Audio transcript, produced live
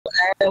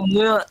We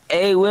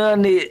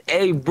don't need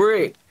a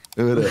Bricc.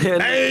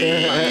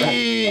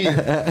 Hey!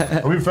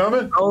 Are we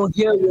filming? On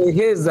here with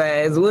his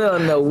ass. We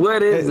don't know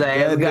what his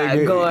ass got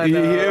going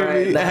on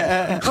right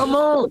now. Come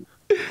on.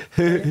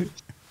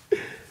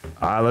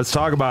 All right, let's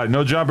talk about it.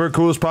 No Jumper,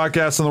 coolest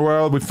podcast in the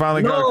world. We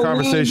finally got a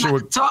conversation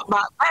with. Talk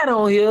about that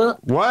on here.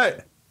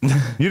 What? You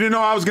didn't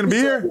know I was going to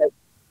be here?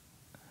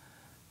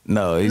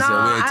 No, he said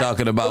we ain't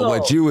talking about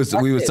what we was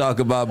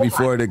talking about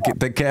before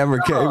the camera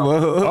came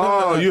on.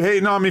 Oh, you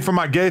hating on me for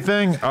my gay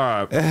thing?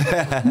 All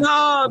right.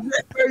 No,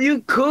 bro,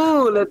 you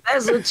cool. If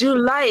that's what you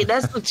like,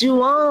 that's what you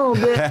want,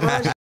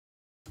 bro.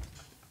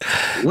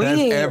 We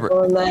ain't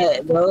on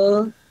that,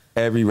 bro.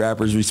 Every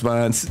rapper's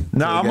response.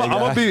 No,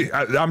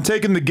 I'm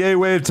taking the gay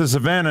wave to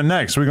Savannah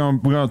next. We're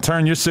gonna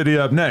turn your city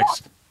up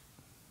next.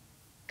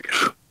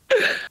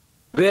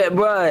 Bet,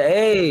 bro,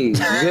 hey,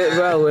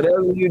 bro,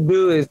 whatever you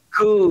do is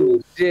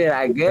cool. Shit,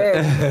 I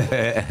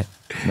guess.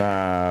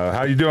 Nah,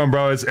 how you doing,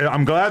 bro?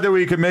 I'm glad that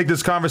we could make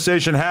this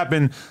conversation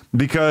happen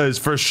because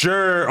for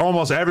sure,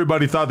 almost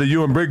everybody thought that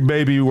you and Bricc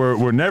Baby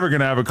were never going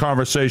to have a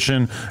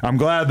conversation. I'm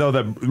glad, though,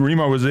 that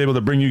Remo was able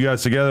to bring you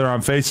guys together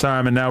on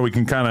FaceTime, and now we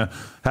can kind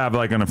of have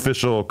like an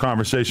official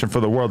conversation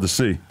for the world to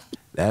see.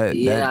 I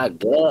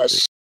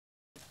guess.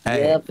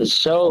 Hey. Yeah, for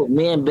sure.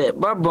 Me and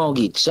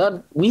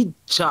Bricc, we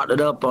chopped it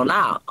up on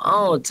our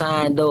own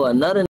time, though.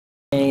 Another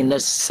ain't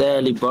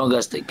necessarily brought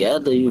us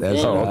together.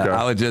 Okay.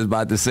 I was just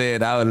about to say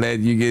it. I would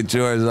let you get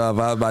yours off.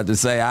 I was about to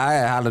say, I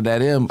had hollered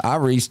at him. I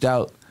reached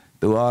out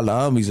through all the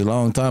homies a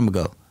long time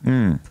ago.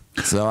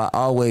 So I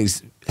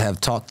always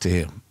have talked to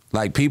him.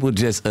 Like, people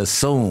just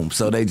assume,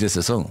 so they just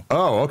assume.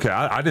 Oh, okay.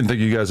 I didn't think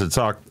you guys had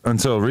talked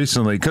until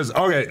recently. Because,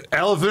 okay,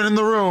 elephant in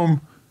the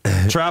room.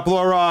 Trap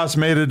Lord Ross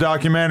made a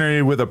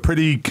documentary with a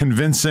pretty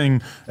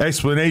convincing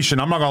explanation.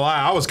 I'm not gonna lie,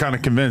 I was kind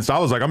of convinced. I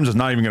was like, I'm just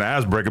not even gonna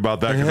ask Bricc about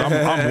that because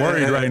I'm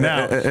worried right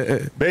now.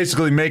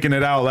 Basically making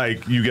it out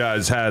like you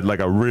guys had like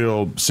a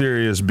real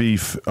serious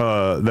beef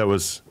that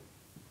was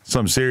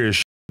some serious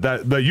shit.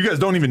 That you guys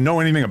don't even know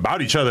anything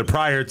about each other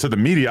prior to the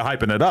media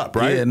hyping it up,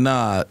 right? Yeah,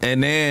 nah.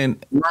 And then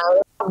my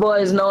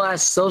boys know how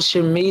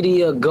social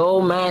media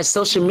go, man.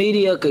 Social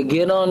media could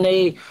get on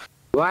there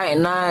right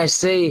now and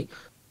say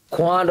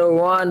Quando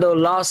Rondo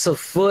lost a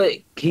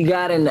foot. He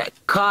got in a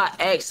car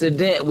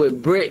accident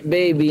with Bricc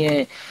Baby,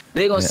 and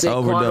they gonna say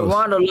Quando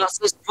Rondo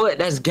lost his foot.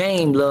 That's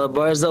game, love,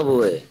 bro. It's over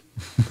with.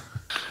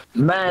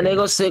 Man, they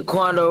gonna say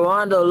Quando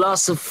Rondo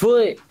lost a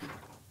foot,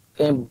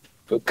 and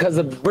because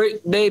of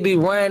Bricc Baby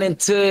ran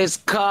into his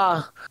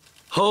car,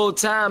 whole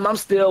time I'm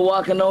still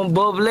walking on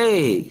both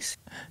legs.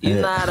 You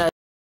know how that.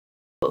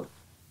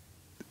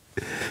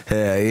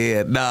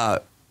 Yeah, nah.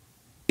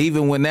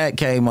 Even when that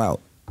came out,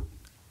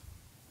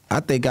 I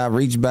think I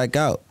reached back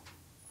out,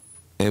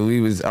 and we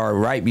was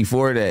right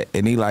before that,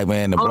 and he like,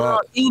 man, the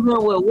blog.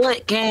 Even with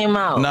what came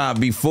out? Nah,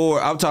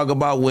 before. I'm talking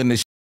about when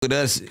the with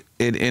us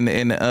in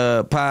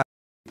the pod,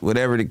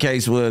 whatever the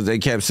case was, they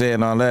kept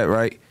saying all that,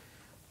 right?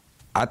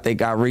 I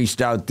think I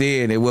reached out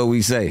then, and what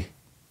we say?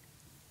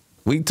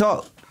 We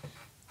talked.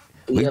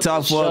 We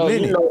talked for a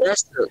minute.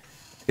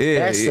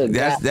 You know,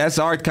 that's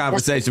our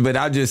conversation. But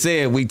I just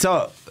said we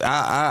talked.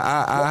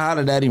 I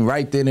hollered at him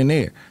right then and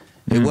there.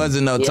 It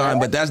wasn't no time,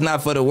 but that's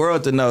not for the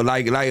world to know.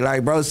 Like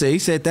bro said, he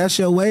said that's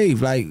your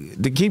wave.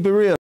 Like, to keep it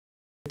real,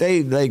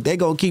 they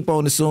gonna keep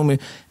on assuming.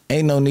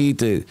 Ain't no need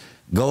to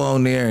go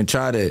on there and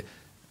try to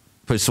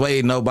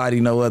persuade nobody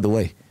no other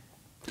way.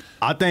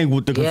 I think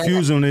what the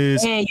confusion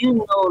is, man, you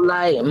know,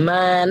 like,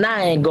 man,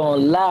 I ain't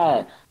gonna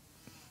lie,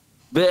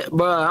 but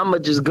bro, I'ma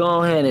just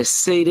go ahead and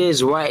say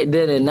this right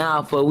then and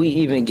now before we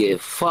even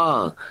get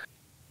far.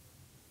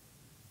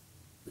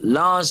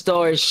 Long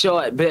story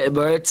short,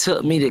 bro, it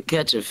took me to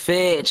catch a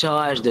Fed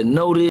charge to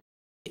know this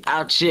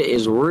our shit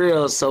is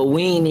real, so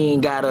we ain't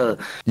even gotta,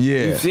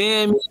 you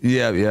feel me?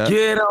 Yeah.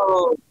 Get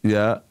on.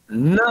 Yeah.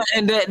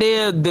 Nothing that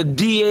the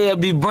DA will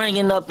be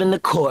bringing up in the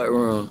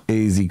courtroom.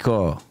 Easy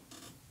call.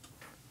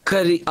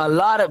 Cause a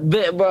lot of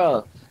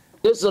bro,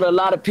 this is what a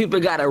lot of people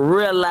gotta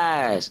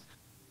realize.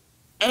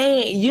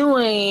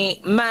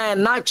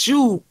 Man, not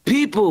you,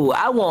 people.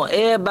 I want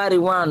everybody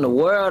around the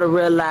world to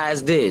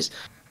realize this.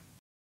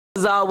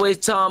 Always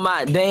talking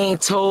about they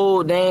ain't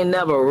told, they ain't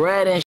never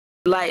read and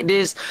like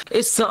this.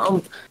 It's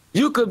something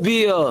you could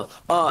be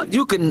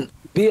you can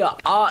be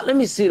let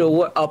me see the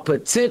word, a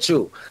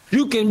potential.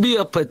 You can be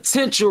a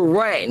potential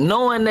rat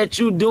knowing that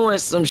you doing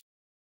some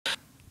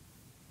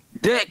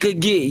that could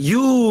get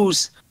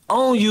used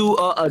on you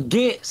or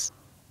against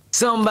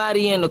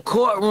somebody in the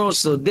courtroom.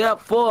 So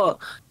therefore,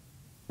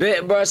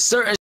 bro,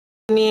 certain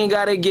ain't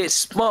gotta get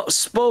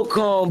spoke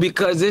on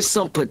because there's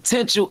some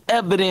potential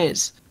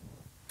evidence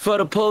for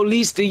the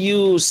police to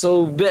use.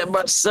 So,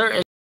 but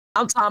certain,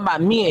 I'm talking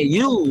about me and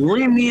you,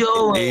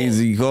 Remo.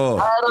 Easy call.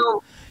 Adam,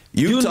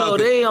 you know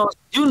they on.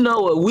 You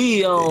know what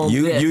we on.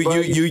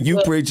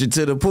 You preaching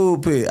to the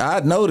pulpit. I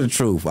know the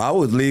truth. I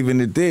was leaving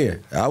it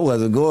there. I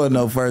wasn't going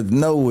no further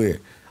nowhere.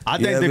 I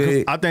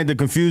think the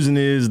confusion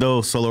is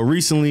though. So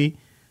recently,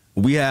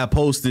 we had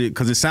posted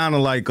because it sounded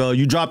like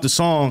you dropped the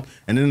song,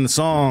 and then the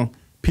song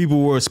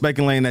people were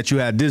speculating that you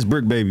had this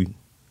Bricc Baby.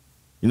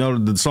 You know,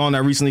 the song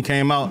that recently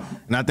came out,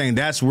 and I think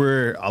that's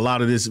where a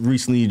lot of this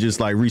recently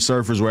just like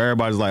resurfaced, where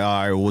everybody's like,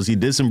 all right, was he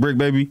dissing Bricc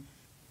Baby?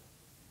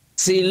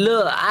 See,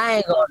 look, I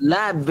ain't gonna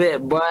lie,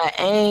 bro. I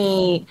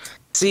ain't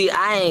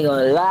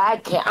gonna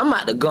lie. I'm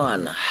about to go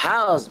in the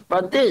house,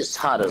 bro. This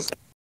hot as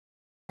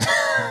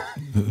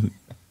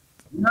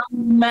no,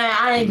 man,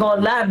 I ain't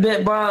gonna lie,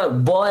 bro.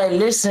 Boy,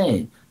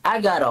 listen,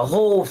 I got a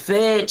whole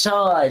Fed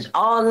charge.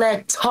 All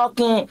that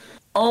talking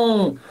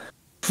on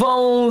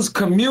phones,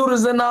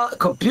 computers and all,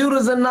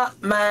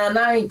 man,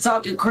 I ain't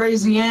talking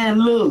crazy. And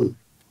look,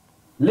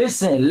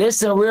 listen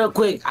real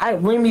quick.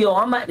 Remio,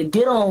 I'm about to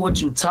get on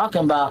what you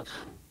talking about,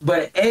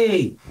 but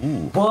hey,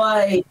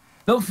 boy,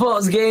 them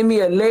folks gave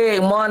me a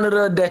leg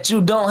monitor that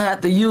you don't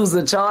have to use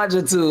a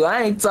charger to.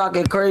 I ain't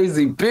talking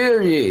crazy,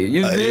 period.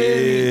 You feel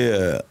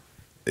me?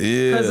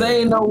 Yeah. Cause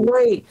ain't no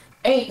way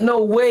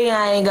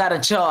I ain't gotta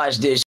charge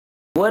this shit.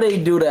 Where they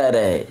do that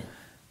at?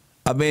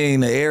 I mean,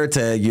 the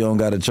AirTag, you don't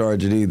got to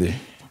charge it either.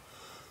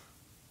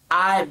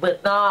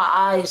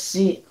 I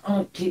see.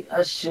 I'm keep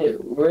that shit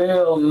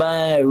real,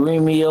 man.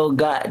 Remio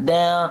got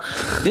down.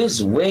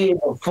 This way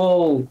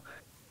before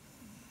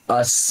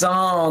a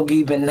song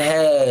even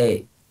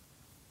had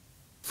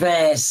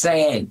fans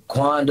saying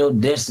Quando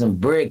dissing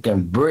Bricc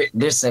and Bricc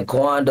dissing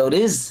Quando.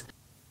 This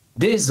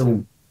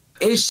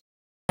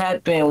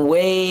happened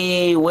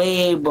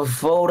way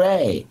before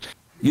that.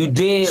 You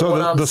did.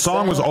 So the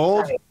song was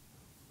old?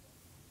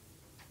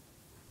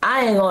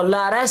 I ain't gonna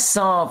lie, that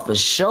song for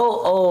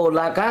sure old.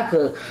 Like I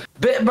could,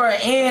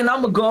 and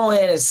I'm gonna go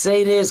ahead and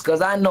say this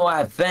because I know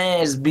how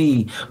fans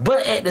be.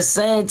 But at the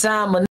same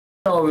time, I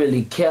don't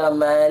really care,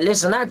 man.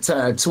 Listen, I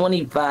turned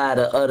 25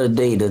 the other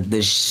day.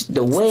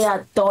 The way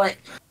I thought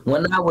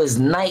when I was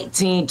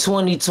 19,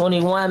 20,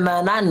 21,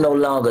 man, I no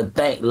longer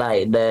think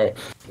like that.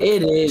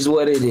 It is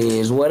what it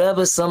is.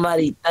 Whatever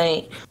somebody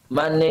think,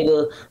 my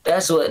nigga,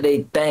 that's what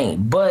they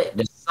think. But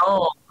the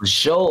song for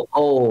sure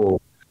old.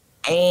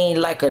 Ain't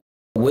like a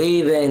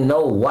waving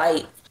no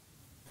white,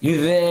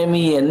 you feel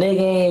me? A nigga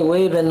ain't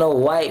waving no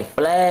white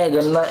flag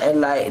or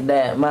nothing like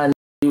that, my nigga,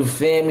 you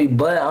feel me?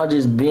 But I'm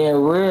just being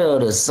real.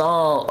 The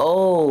song,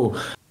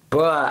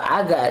 bruh,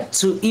 I got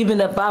to, even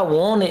if I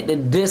wanted to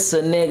diss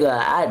a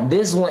nigga,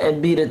 this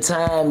wouldn't be the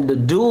time to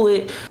do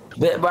it.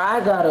 But bro,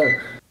 I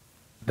gotta,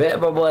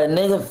 boy,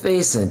 nigga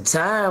facing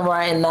time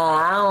right now.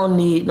 I don't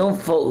need them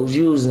folks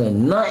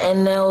using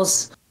nothing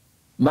else.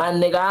 My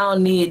nigga, I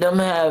don't need them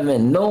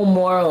having no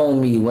more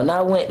on me. When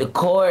I went to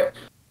court,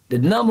 the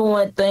number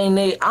one thing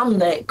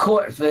I'm at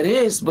court for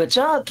this, but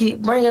y'all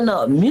keep bringing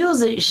up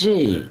music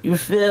shit. You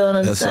feel what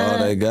I'm saying? That's all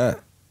they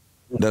got.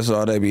 That's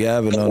all they be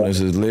having on us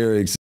is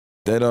lyrics.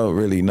 They don't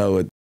really know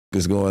what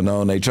is going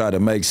on. They try to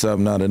make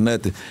something out of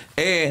nothing.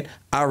 And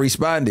I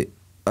responded.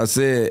 I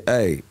said,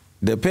 hey,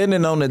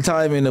 depending on the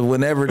timing of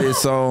whenever this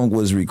song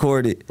was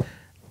recorded,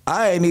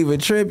 I ain't even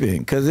tripping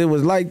because it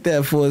was like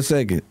that for a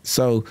second.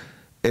 So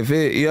if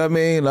it, you know what I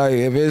mean? Like,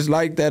 if it's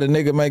like that, a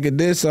nigga make a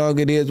diss song,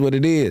 it is what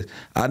it is.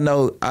 I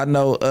know,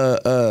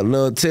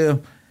 Lil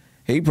Tim,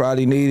 he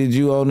probably needed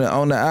you on the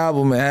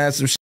album and had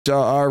some shit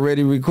y'all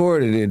already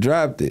recorded and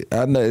dropped it.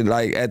 I know,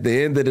 like, at the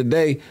end of the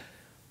day,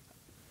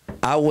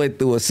 I went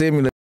through a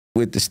similar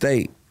with the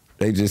state.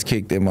 They just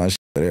kicked in my shit,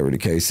 whatever the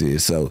case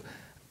is. So,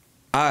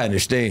 I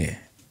understand.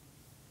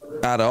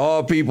 Out of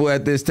all people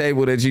at this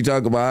table that you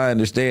talk about, I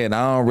understand.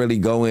 I don't really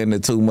go into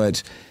too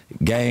much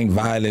gang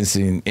violence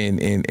and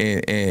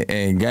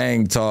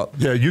gang talk.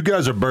 Yeah, you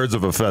guys are birds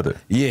of a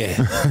feather. Yeah.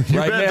 You've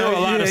been through a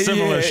lot of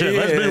similar shit.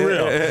 Let's be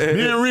real.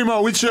 Me and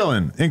Remo, we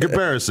chilling in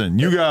comparison.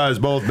 You guys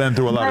both been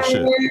through a lot of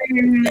shit.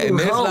 And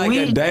it's like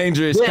a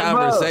dangerous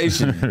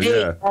conversation.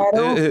 Yeah.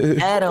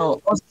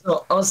 Adam,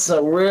 on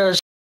some real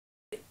shit.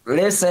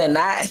 Listen,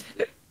 I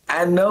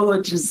know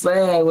what you're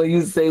saying when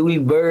you say we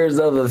birds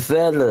of a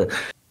feather.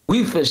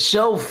 We for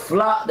sure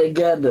flock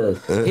together.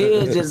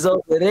 His is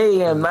over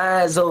there and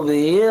mine's over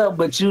here,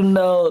 but you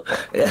know,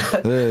 you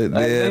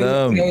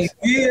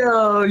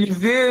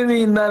feel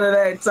me? None of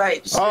that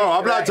type shit. Oh,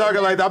 I'm not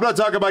talking like that. I'm not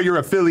talking about your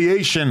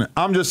affiliation.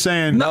 I'm just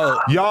saying,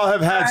 y'all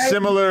have had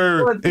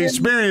similar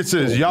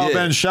experiences. Y'all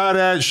been shot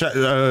at,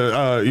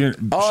 you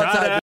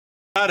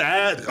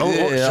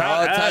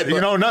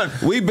know,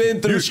 nothing. We've been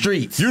through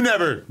streets. You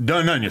never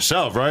done nothing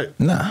yourself, right?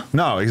 Nah.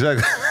 No,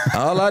 exactly.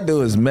 All I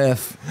do is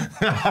meth.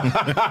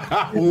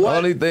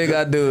 Only thing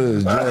I do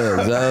is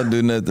drugs. I don't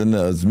do nothing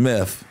else.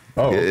 Meth.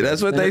 Oh, yeah,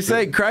 that's what they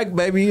say. Crack,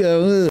 baby.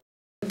 I'm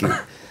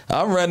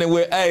running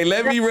with, hey,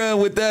 let me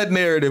run with that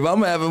narrative.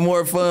 I'm having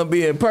more fun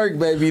being perk,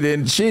 baby,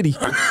 than shitty.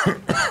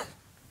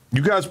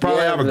 You guys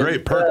probably have a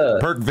great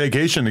perk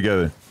vacation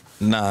together.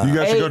 Nah. You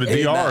guys should go to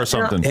DR or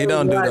something. He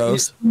don't do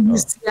those. You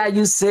see how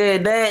you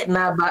said that?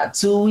 Now about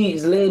 2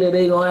 weeks later,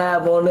 they gonna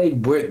have on their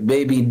Bricc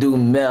baby do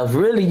meth.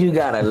 Really, you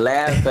gotta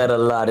laugh at a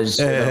lot of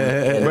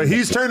shit. But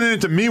he's turning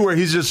into me where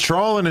he's just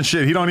trolling and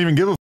shit. He don't even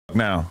give a fuck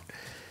now.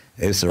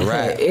 It's a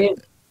wrap. It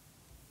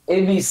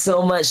be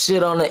so much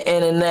shit on the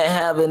internet,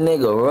 have a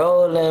nigga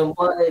rolling,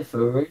 boy,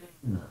 for real.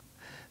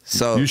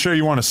 So You sure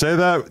you want to say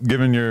that,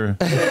 given your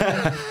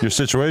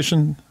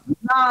situation?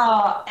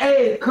 Nah,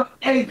 hey,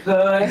 hey, cuz.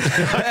 That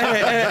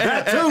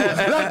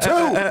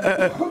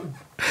too.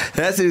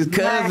 that's his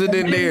cousin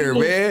in there,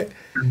 man.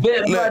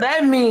 Bro,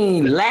 that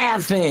mean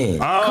laughing.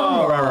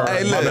 Oh, right.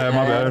 Hey, My look, bad,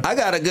 my bad. I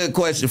got a good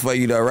question for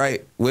you though,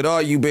 right? With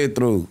all you been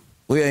through,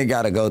 we ain't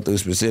got to go through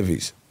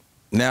specifics.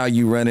 Now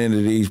you run into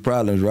these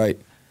problems, right?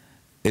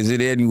 Is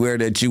it anywhere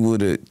that you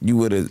would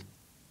have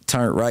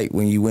turned right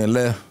when you went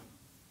left?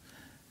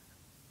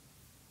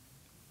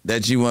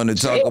 That you want to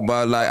talk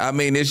about? Like, I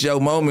mean, it's your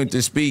moment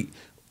to speak.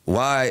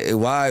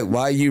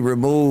 Why you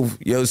remove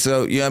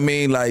yourself? You know what I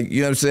mean? Like,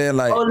 you know what I'm saying?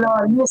 Like, Hold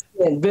on,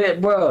 listen,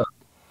 bit, bro.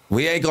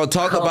 we ain't gonna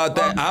talk about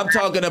that. I'm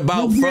talking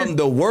about from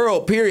the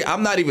world, period.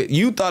 I'm not even,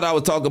 you thought I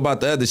was talking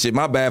about the other shit.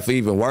 My bad for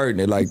even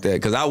wording it like that,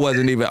 because I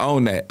wasn't even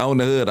on that. On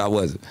the hood, I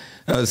wasn't.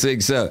 I was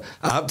 6'7".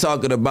 I'm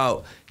talking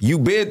about, you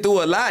been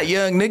through a lot,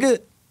 young nigga,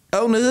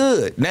 on the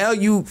hood. Now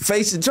you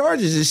facing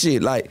charges and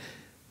shit. Like,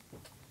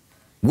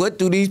 what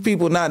do these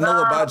people not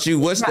know about you?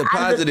 What's the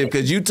positive?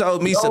 Because you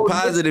told me some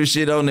positive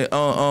shit on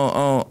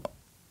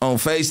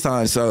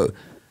FaceTime. So,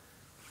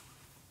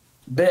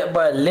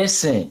 But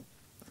listen,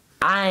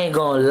 I ain't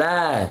gonna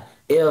lie.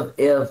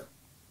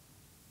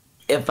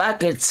 If I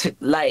could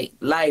like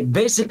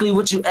basically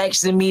what you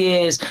asking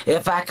me is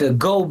if I could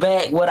go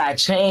back, would I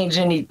change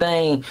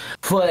anything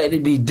for it to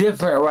be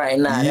different right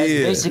now? That's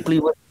Yeah. basically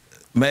what.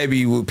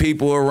 maybe with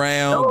people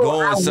around, No,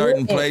 going I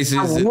certain wouldn't. places.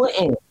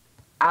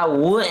 I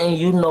wouldn't.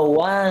 You know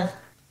why?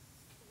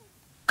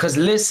 Cause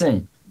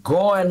listen,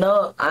 growing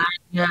up, I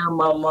didn't have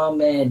my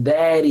mom and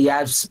daddy.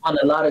 I've spent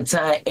a lot of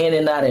time in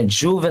and out of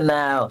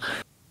juvenile,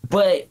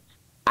 but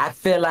I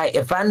feel like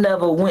if I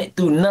never went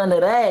through none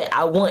of that,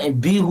 I wouldn't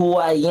be who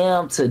I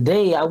am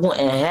today. I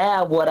wouldn't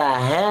have what I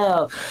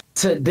have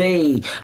today.